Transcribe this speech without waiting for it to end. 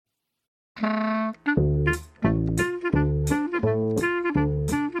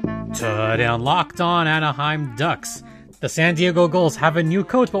Today on Locked On Anaheim Ducks. The San Diego Gulls have a new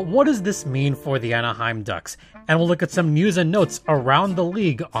coach, but what does this mean for the Anaheim Ducks? And we'll look at some news and notes around the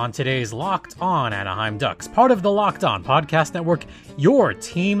league on today's Locked On Anaheim Ducks, part of the Locked On Podcast Network, your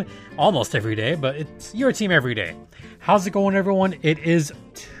team almost every day, but it's your team every day. How's it going, everyone? It is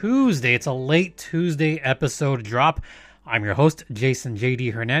Tuesday. It's a late Tuesday episode drop. I'm your host, Jason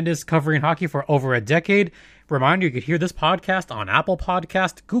J.D. Hernandez, covering hockey for over a decade. Reminder, you could hear this podcast on Apple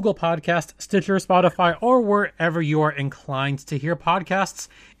Podcast, Google Podcast, Stitcher, Spotify, or wherever you are inclined to hear podcasts,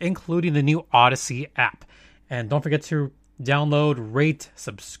 including the new Odyssey app. And don't forget to download, rate,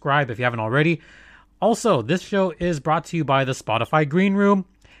 subscribe if you haven't already. Also, this show is brought to you by the Spotify Green Room.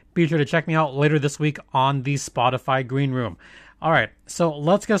 Be sure to check me out later this week on the Spotify Green Room. All right, so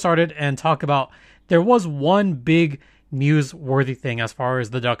let's get started and talk about, there was one big newsworthy thing as far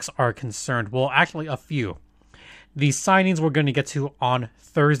as the Ducks are concerned. Well, actually a few. The signings we're going to get to on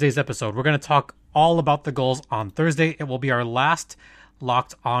Thursday's episode. We're going to talk all about the Gulls on Thursday. It will be our last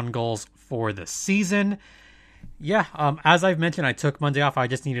Locked On Gulls for the season. Yeah, as I've mentioned, I took Monday off. I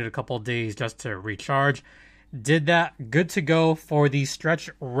just needed a couple of days just to recharge. Did that. Good to go for the stretch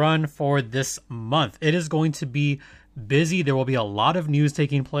run for this month. It is going to be busy. There will be a lot of news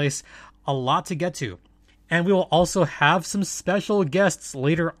taking place, a lot to get to. And we will also have some special guests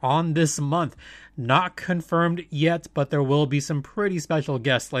later on this month. Not confirmed yet, but there will be some pretty special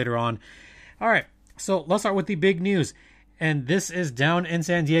guests later on. All right, so let's start with the big news. And this is down in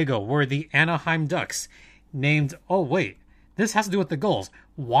San Diego, where the Anaheim Ducks named... Oh, wait. This has to do with the Gulls.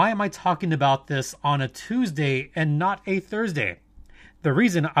 Why am I talking about this on a Tuesday and not a Thursday? The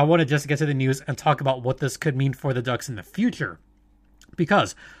reason I want to just get to the news and talk about what this could mean for the Ducks in the future.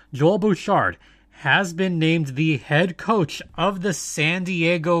 Because Joel Bouchard has been named the head coach of the San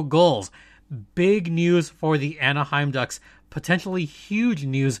Diego Gulls. Big news for the Anaheim Ducks. Potentially huge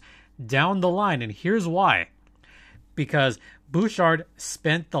news down the line. And here's why. Because Bouchard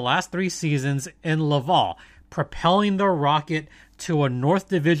spent the last 3 seasons in Laval, propelling the Rocket to a North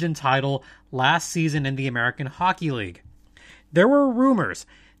Division title last season in the American Hockey League. There were rumors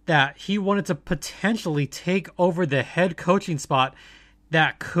that he wanted to potentially take over the head coaching spot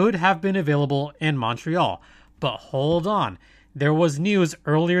that could have been available in Montreal. But hold on. There was news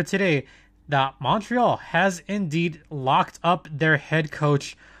earlier today that Montreal has indeed locked up their head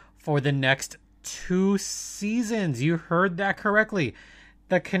coach for the next 2 seasons. You heard that correctly.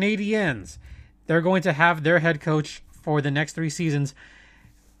 The Canadiens, they're going to have their head coach for the next 3 seasons.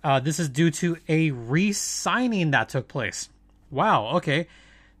 This is due to a re-signing that took place. Wow, okay.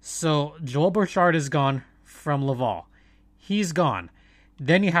 So Joel Bouchard is gone from Laval. He's gone.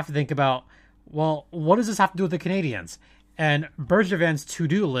 Then you have to think about, well, what does this have to do with the Canadiens? And Bergevin's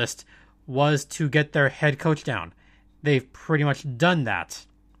to-do list was to get their head coach down. They've pretty much done that.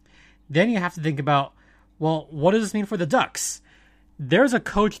 Then you have to think about, well, what does this mean for the Ducks? There's a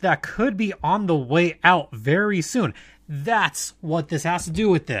coach that could be on the way out very soon. That's what this has to do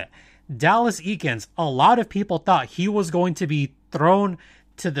with it. Dallas Eakins, a lot of people thought he was going to be thrown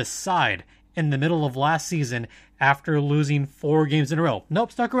to the side in the middle of last season after losing 4 games in a row.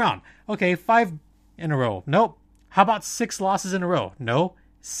 Nope, stuck around. Okay, 5 in a row. Nope. How about 6 losses in a row? No.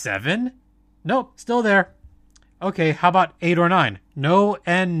 7? Nope, still there. Okay, how about 8 or 9? No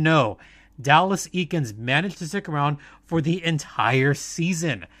and no. Dallas Eakins managed to stick around for the entire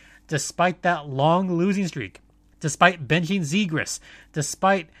season, despite that long losing streak, despite benching Zegras,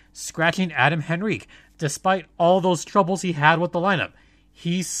 despite scratching Adam Henrique, despite all those troubles he had with the lineup.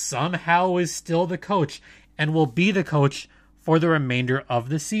 He somehow is still the coach and will be the coach for the remainder of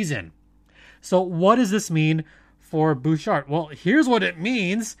the season. So what does this mean for Bouchard? Well, here's what it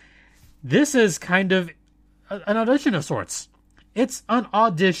means. This is kind of an audition of sorts. It's an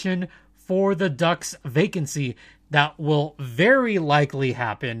audition for the Ducks vacancy that will very likely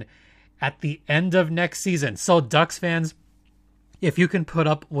happen at the end of next season. So Ducks fans, if you can put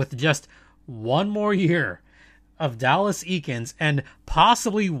up with just one more year of Dallas Eakins and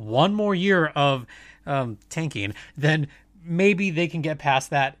possibly one more year of tanking, then maybe they can get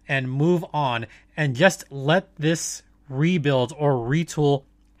past that and move on and just let this rebuild or retool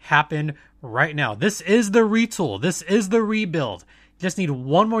happen right now. This is the retool. This is the rebuild. Just need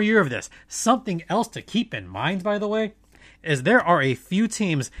one more year of this. Something else to keep in mind, by the way, is there are a few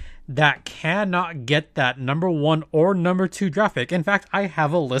teams that cannot get that number 1 or number 2 draft pick. In fact, I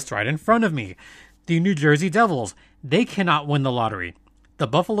have a list right in front of me. The New Jersey Devils, they cannot win the lottery. The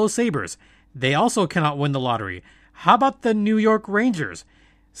Buffalo Sabres, they also cannot win the lottery. How about the New York Rangers?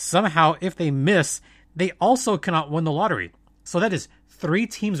 Somehow, if they miss, they also cannot win the lottery. So that is 3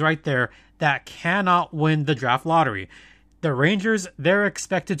 teams right there that cannot win the draft lottery. The Rangers, they're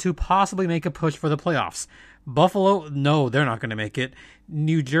expected to possibly make a push for the playoffs. Buffalo, no, they're not going to make it.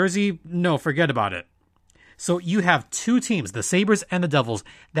 New Jersey, no, forget about it. So you have two teams, the Sabres and the Devils,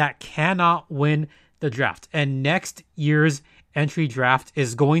 that cannot win the draft. And next year's entry draft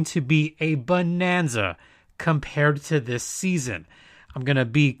is going to be a bonanza compared to this season. I'm going to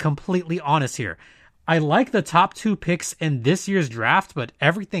be completely honest here. I like the top two picks in this year's draft, but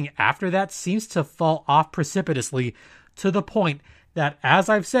everything after that seems to fall off precipitously to the point that, as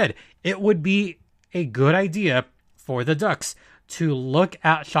I've said, it would be a good idea for the Ducks to look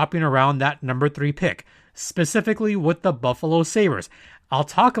at shopping around that number 3 pick, specifically with the Buffalo Sabres. I'll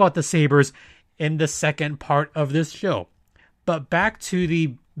talk about the Sabres in the second part of this show. But back to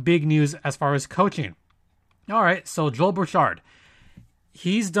the big news as far as coaching. All right, so Joel Bouchard,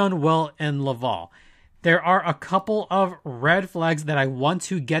 he's done well in Laval. There are a couple of red flags that I want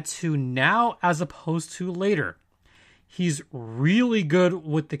to get to now as opposed to later. He's really good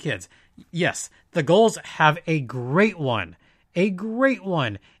with the kids. Yes, the Gulls have a great one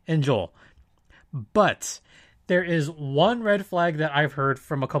in Joel. But there is one red flag that I've heard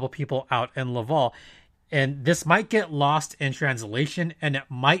from a couple people out in Laval, and this might get lost in translation, and it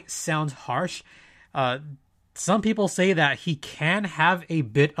might sound harsh. Some people say that he can have a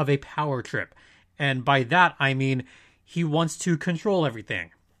bit of a power trip, and by that I mean he wants to control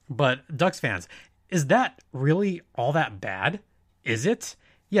everything. But Ducks fans, is that really all that bad? Is it?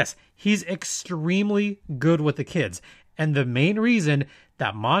 Yes, he's extremely good with the kids, and the main reason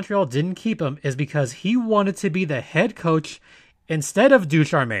that Montreal didn't keep him is because he wanted to be the head coach instead of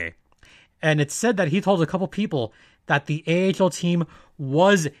Ducharme. And it's said that he told a couple people that the AHL team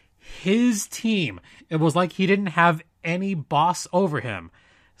was his team. It was like he didn't have any boss over him.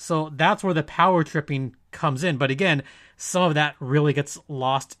 So that's where the power tripping comes in. But again, some of that really gets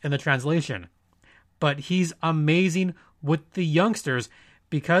lost in the translation. But he's amazing with the youngsters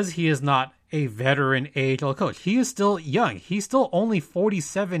because he is not a veteran AHL coach. He is still young. He's still only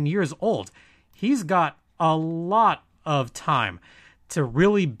 47 years old. He's got a lot of time to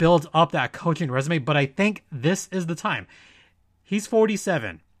really build up that coaching resume, but I think this is the time. He's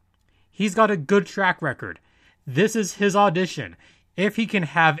 47. He's got a good track record. This is his audition. If he can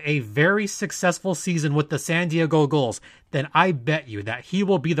have a very successful season with the San Diego Gulls, then I bet you that he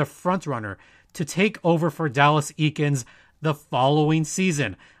will be the front runner to take over for Dallas Eakins the following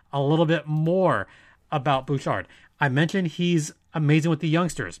season. A little bit more about Bouchard. I mentioned he's amazing with the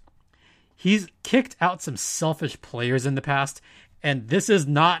youngsters. He's kicked out some selfish players in the past, and this is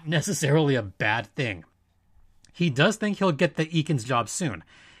not necessarily a bad thing. He does think he'll get the Eakins job soon,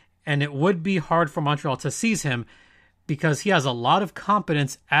 and it would be hard for Montreal to seize him because he has a lot of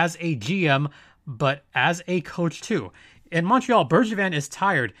competence as a GM, but as a coach too. In Montreal, Bergevin is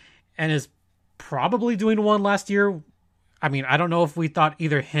tired and is probably doing one last year. I mean, I don't know if we thought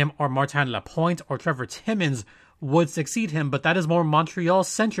either him or Martin Lapointe or Trevor Timmins would succeed him, but that is more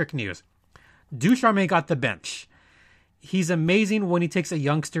Montreal-centric news. Ducharme got the bench. He's amazing when he takes a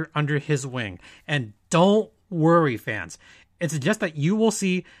youngster under his wing. And don't worry, fans. It's just that you will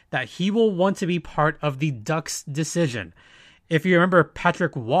see that he will want to be part of the Ducks' decision. If you remember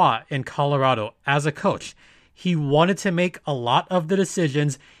Patrick Waugh in Colorado as a coach, he wanted to make a lot of the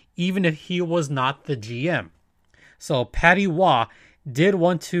decisions even if he was not the GM. So Patty Waugh did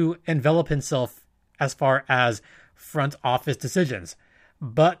want to envelop himself as far as front office decisions.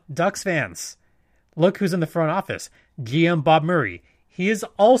 But Ducks fans, look who's in the front office. GM Bob Murray. He is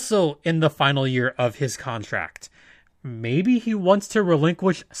also in the final year of his contract. Maybe he wants to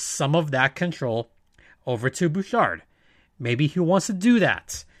relinquish some of that control over to Bouchard. Maybe he wants to do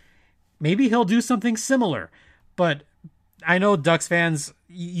that. Maybe he'll do something similar. But I know Ducks fans,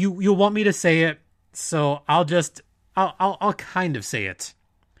 you want me to say it, so I'll kind of say it.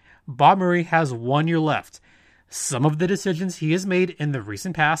 Bob Murray has 1 year left. Some of the decisions he has made in the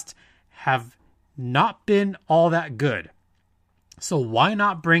recent past have not been all that good. So why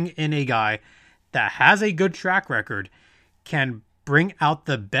not bring in a guy that has a good track record, can bring out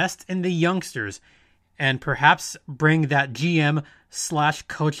the best in the youngsters, and perhaps bring that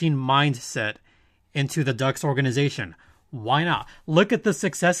GM/coaching mindset into the Ducks organization? Why not? Look at the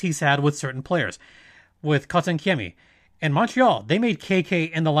success he's had with certain players. With Kotkaniemi. In Montreal, they made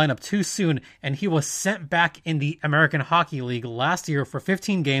KK in the lineup too soon, and he was sent back in the American Hockey League last year for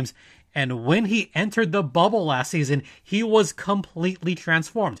 15 games, and when he entered the bubble last season, he was completely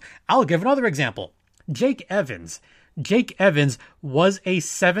transformed. I'll give another example. Jake Evans. Jake Evans was a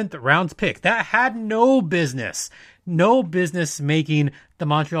 7th round pick that had no business making the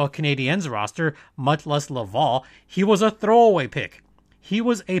Montreal Canadiens roster, much less Laval. He was a throwaway pick. He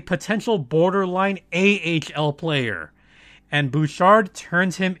was a potential borderline AHL player. and Bouchard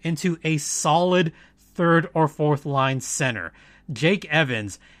turns him into a solid third or fourth line center. Jake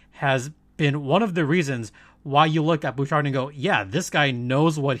Evans has been one of the reasons why you look at Bouchard and go, yeah, this guy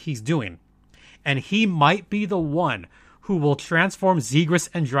knows what he's doing. And he might be the one who will transform Zegras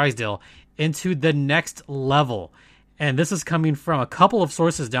and Drysdale into the next level. And this is coming from a couple of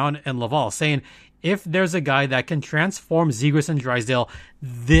sources down in Laval saying, if there's a guy that can transform Zegras and Drysdale,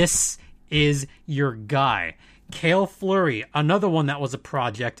 this is your guy. Cale Fleury, another one that was a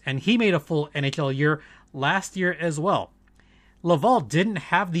project, and he made a full NHL year last year as well. Laval didn't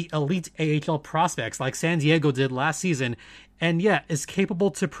have the elite AHL prospects like San Diego did last season, and yet is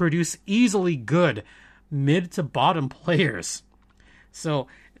capable to produce easily good mid to bottom players. So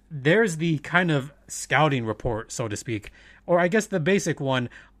there's the kind of scouting report, so to speak, or I guess the basic one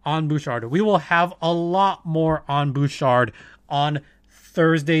on Bouchard. We will have a lot more on Bouchard on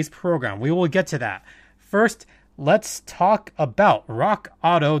Thursday's program. We will get to that. First, let's talk about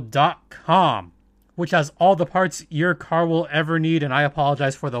rockauto.com, which has all the parts your car will ever need. And I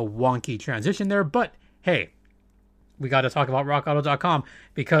apologize for the wonky transition there, but hey, we got to talk about rockauto.com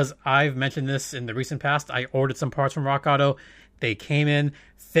because I've mentioned this in the recent past. I ordered some parts from Rock Auto. They came in,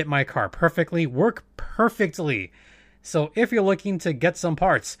 fit my car perfectly, work perfectly. So if you're looking to get some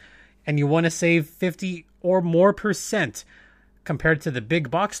parts and you want to save 50 or more % compared to the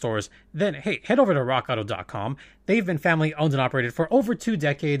big box stores, then hey, head over to rockauto.com. They've been family owned and operated for over 2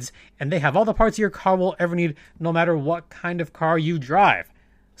 decades, and they have all the parts your car will ever need, no matter what kind of car you drive.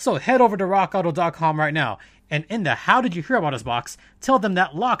 So head over to rockauto.com right now, and in the How Did You Hear About Us box, tell them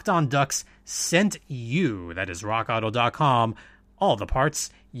that Locked On Ducks sent you. That is rockauto.com. All the parts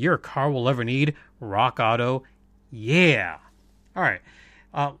your car will ever need. Rock Auto, yeah. All right.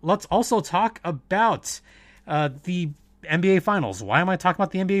 Let's also talk about the NBA Finals. Why am I talking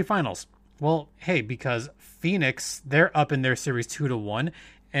about the NBA Finals? Well, hey, because Phoenix, they're up in their series 2-1,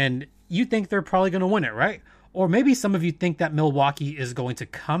 and you think they're probably going to win it, right? Or maybe some of you think that Milwaukee is going to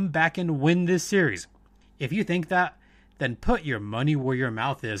come back and win this series. If you think that, then put your money where your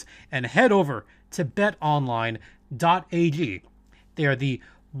mouth is and head over to betonline.ag. They are the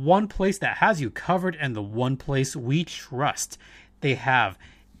one place that has you covered and the one place we trust. They have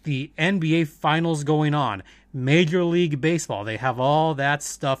the NBA Finals going on, Major League Baseball. They have all that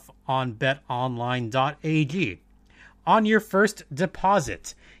stuff on betonline.ag. On your first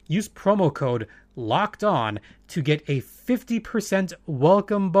deposit, use promo code LOCKEDON to get a 50%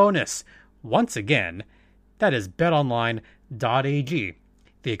 welcome bonus. Once again, that is betonline.ag,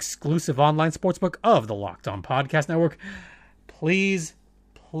 the exclusive online sportsbook of the Locked On Podcast Network. Please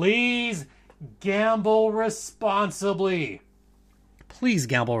gamble responsibly. Please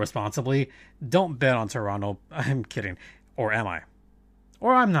gamble responsibly. Don't bet on Toronto. I'm kidding. Or am I?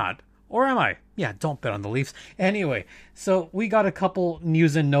 Or I'm not. Or am I? Yeah, don't bet on the Leafs. Anyway, so we got a couple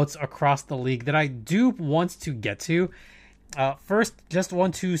news and notes across the league that I do want to get to. First, just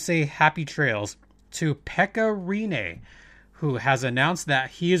want to say happy trails to Pekka Rinne, who has announced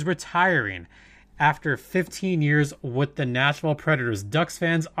that he is retiring after 15 years with the Nashville Predators. Ducks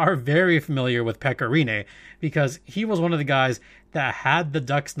fans are very familiar with Pekka Rinne because he was one of the guys that had the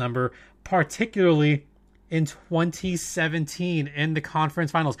Ducks number, particularly in 2017 in the conference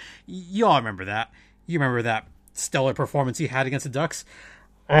finals. You all remember that. You remember that stellar performance he had against the Ducks.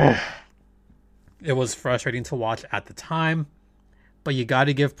 It was frustrating to watch at the time, but you got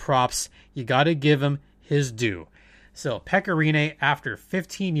to give props. You got to give him his due. So Pekka Rinne, after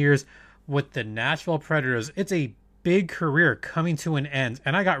 15 years with the Nashville Predators, it's a big career coming to an end,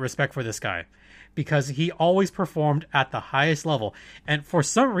 and I got respect for this guy because he always performed at the highest level. And for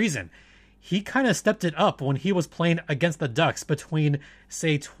some reason, he kind of stepped it up when he was playing against the Ducks between,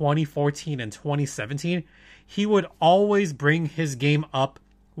 say, 2014 and 2017. He would always bring his game up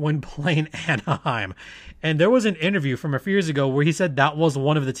when playing Anaheim. And there was an interview from a few years ago where he said that was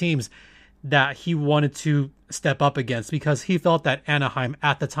one of the teams that he wanted to step up against because he felt that Anaheim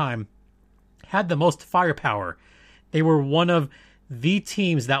at the time had the most firepower. They were one of the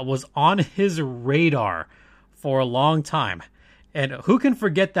teams that was on his radar for a long time. And who can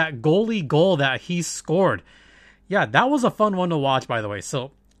forget that goalie goal that he scored? Yeah, that was a fun one to watch, by the way.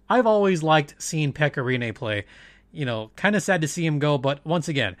 So I've always liked seeing Pekka Rinne play. You know, kind of sad to see him go, but once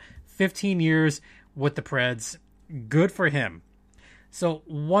again, 15 years with the Preds, good for him. So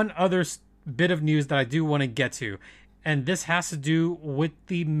one other bit of news that I do want to get to, and this has to do with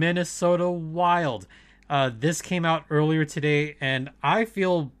the Minnesota Wild. This came out earlier today, and I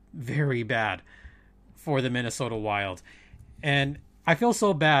feel very bad for the Minnesota Wild. And I feel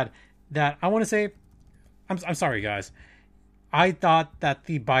so bad that I want to say, I'm sorry, guys. I thought that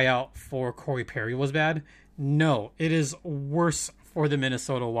the buyout for Corey Perry was bad No, it is worse for the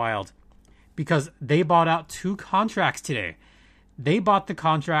Minnesota Wild because they bought out 2 contracts today. They bought the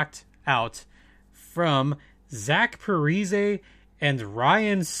contract out from Zach Parise and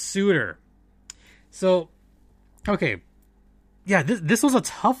Ryan Suter. So, okay. Yeah, this was a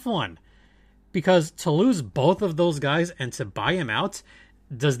tough one because to lose both of those guys and to buy him out,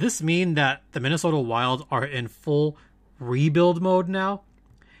 does this mean that the Minnesota Wild are in full rebuild mode now?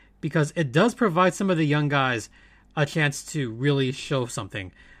 Because it does provide some of the young guys a chance to really show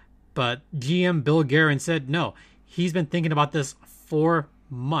something. But GM Bill Guerin said no. He's been thinking about this for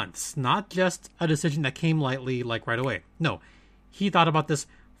months. Not just a decision that came lightly, like right away. No, he thought about this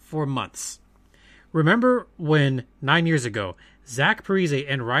for months. Remember when 9 years ago, Zach Parise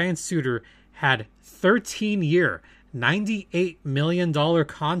and Ryan Suter had 13-year, $98 million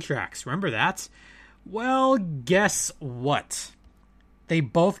contracts. Remember that? Well, guess what? They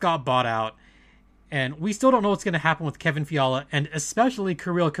both got bought out, and we still don't know what's going to happen with Kevin Fiala and especially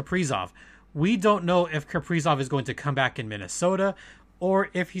Kirill Kaprizov. We don't know if Kaprizov is going to come back in Minnesota or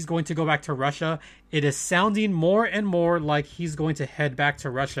if he's going to go back to Russia. It is sounding more and more like he's going to head back to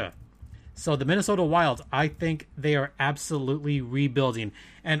Russia. So the Minnesota Wild, I think they are absolutely rebuilding.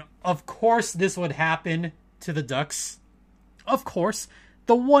 And of course this would happen to the Ducks. Of course,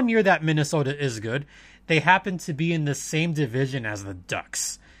 the one year that Minnesota is good, they happen to be in the same division as the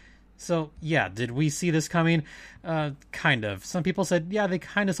Ducks. So, yeah, did we see this coming? Kind of. Some people said, yeah, they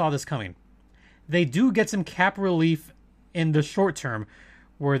kind of saw this coming. They do get some cap relief in the short term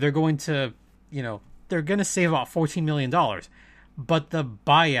where they're going to, they're going to save about $14 million. But the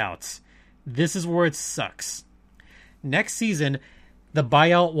buyouts, this is where it sucks. Next season, the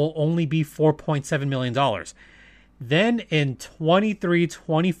buyout will only be $4.7 million. Then in 23,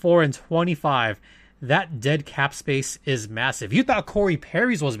 24, and 25, that dead cap space is massive. You thought Corey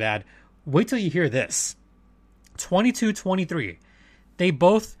Perry's was bad. Wait till you hear this. 22-23. They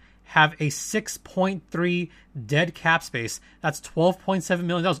both have a 6.3 dead cap space. That's $12.7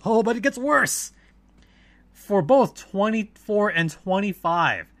 million. Oh, but it gets worse. For both 24 and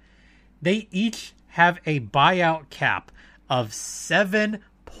 25, they each have a buyout cap of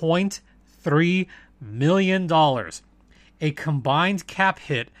 $7.3 million. A combined cap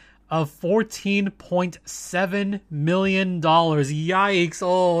hit of $14.7 million. Yikes.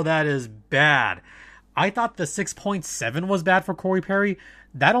 Oh, that is bad. I thought the 6.7 was bad for Corey Perry.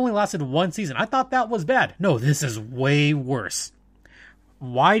 That only lasted one season. I thought that was bad. No, this is way worse.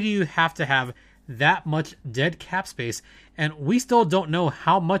 Why do you have to have that much dead cap space? And we still don't know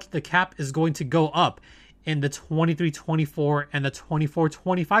how much the cap is going to go up in the 23-24 and the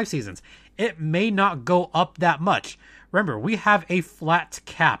 24-25 seasons. It may not go up that much. Remember, we have a flat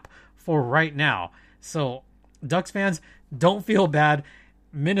cap for right now. So, Ducks fans, don't feel bad.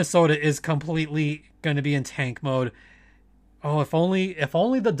 Minnesota is completely going to be in tank mode. Oh, if only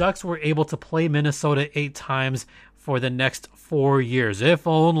the Ducks were able to play Minnesota 8 times for the next 4 years. If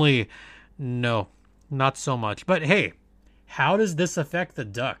only. No, not so much. But hey, how does this affect the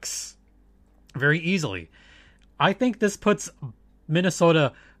Ducks? Very easily. I think this puts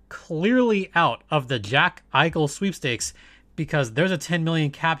Minnesota clearly out of the Jack Eichel sweepstakes because there's a $10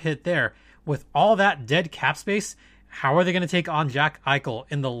 million cap hit there. With all that dead cap space, how are they going to take on Jack Eichel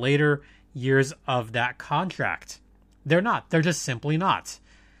in the later years of that contract? They're not. They're just simply not.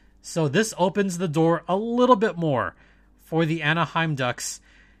 So this opens the door a little bit more for the Anaheim Ducks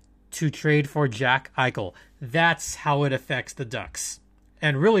to trade for Jack Eichel. That's how it affects the Ducks.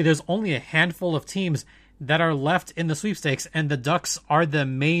 And really, there's only a handful of teams that are left in the sweepstakes, and the Ducks are the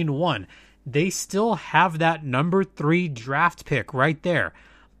main one. They still have that number 3 draft pick right there.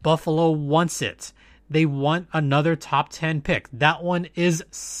 Buffalo wants it. They want another top 10 pick. That one is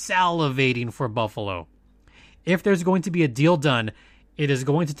salivating for Buffalo. If there's going to be a deal done, it is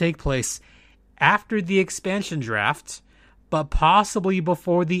going to take place after the expansion draft, but possibly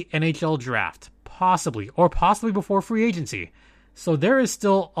before the NHL draft. Possibly. Or possibly before free agency. So there is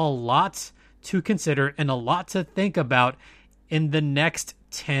still a lot to consider and a lot to think about in the next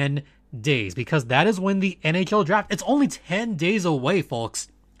 10 days, because that is when the NHL draft, it's only 10 days away, folks.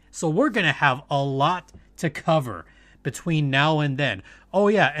 So we're going to have a lot to cover between now and then. Oh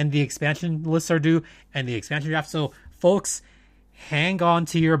yeah, and the expansion lists are due and the expansion draft. So folks, hang on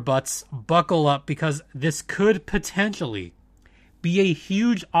to your butts, buckle up, because this could potentially be a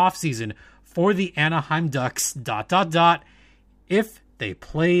huge offseason for the Anaheim Ducks, ... if they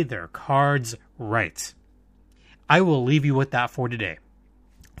play their cards right. I will leave you with that for today.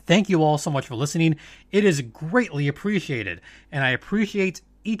 Thank you all so much for listening. It is greatly appreciated, and I appreciate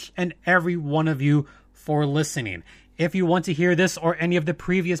each and every one of you for listening. If you want to hear this or any of the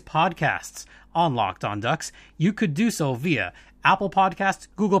previous podcasts on Locked On Ducks, you could do so via Apple Podcast,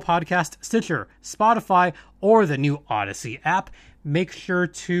 Google Podcast, Stitcher, Spotify, or the new Odyssey app. Make sure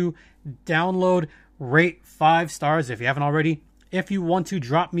to download, rate 5 stars if you haven't already. If you want to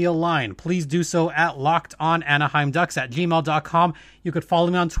drop me a line, please do so at lockedonanaheimducks@gmail.com. You could follow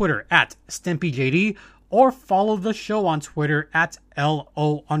me on Twitter at StimpyJD or follow the show on Twitter at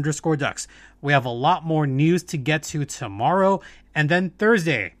LO_Ducks. We have a lot more news to get to tomorrow, and then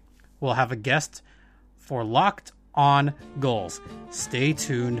Thursday we'll have a guest for Locked On Goals. Stay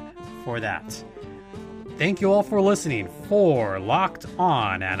tuned for that. Thank you all for listening for Locked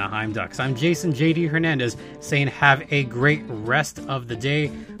On Anaheim Ducks. I'm Jason JD Hernandez saying have a great rest of the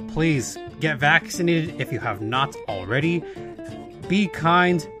day. Please get vaccinated if you have not already. Be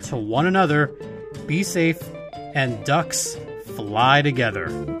kind to one another. Be safe, and Ducks fly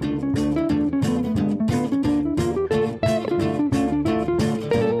together.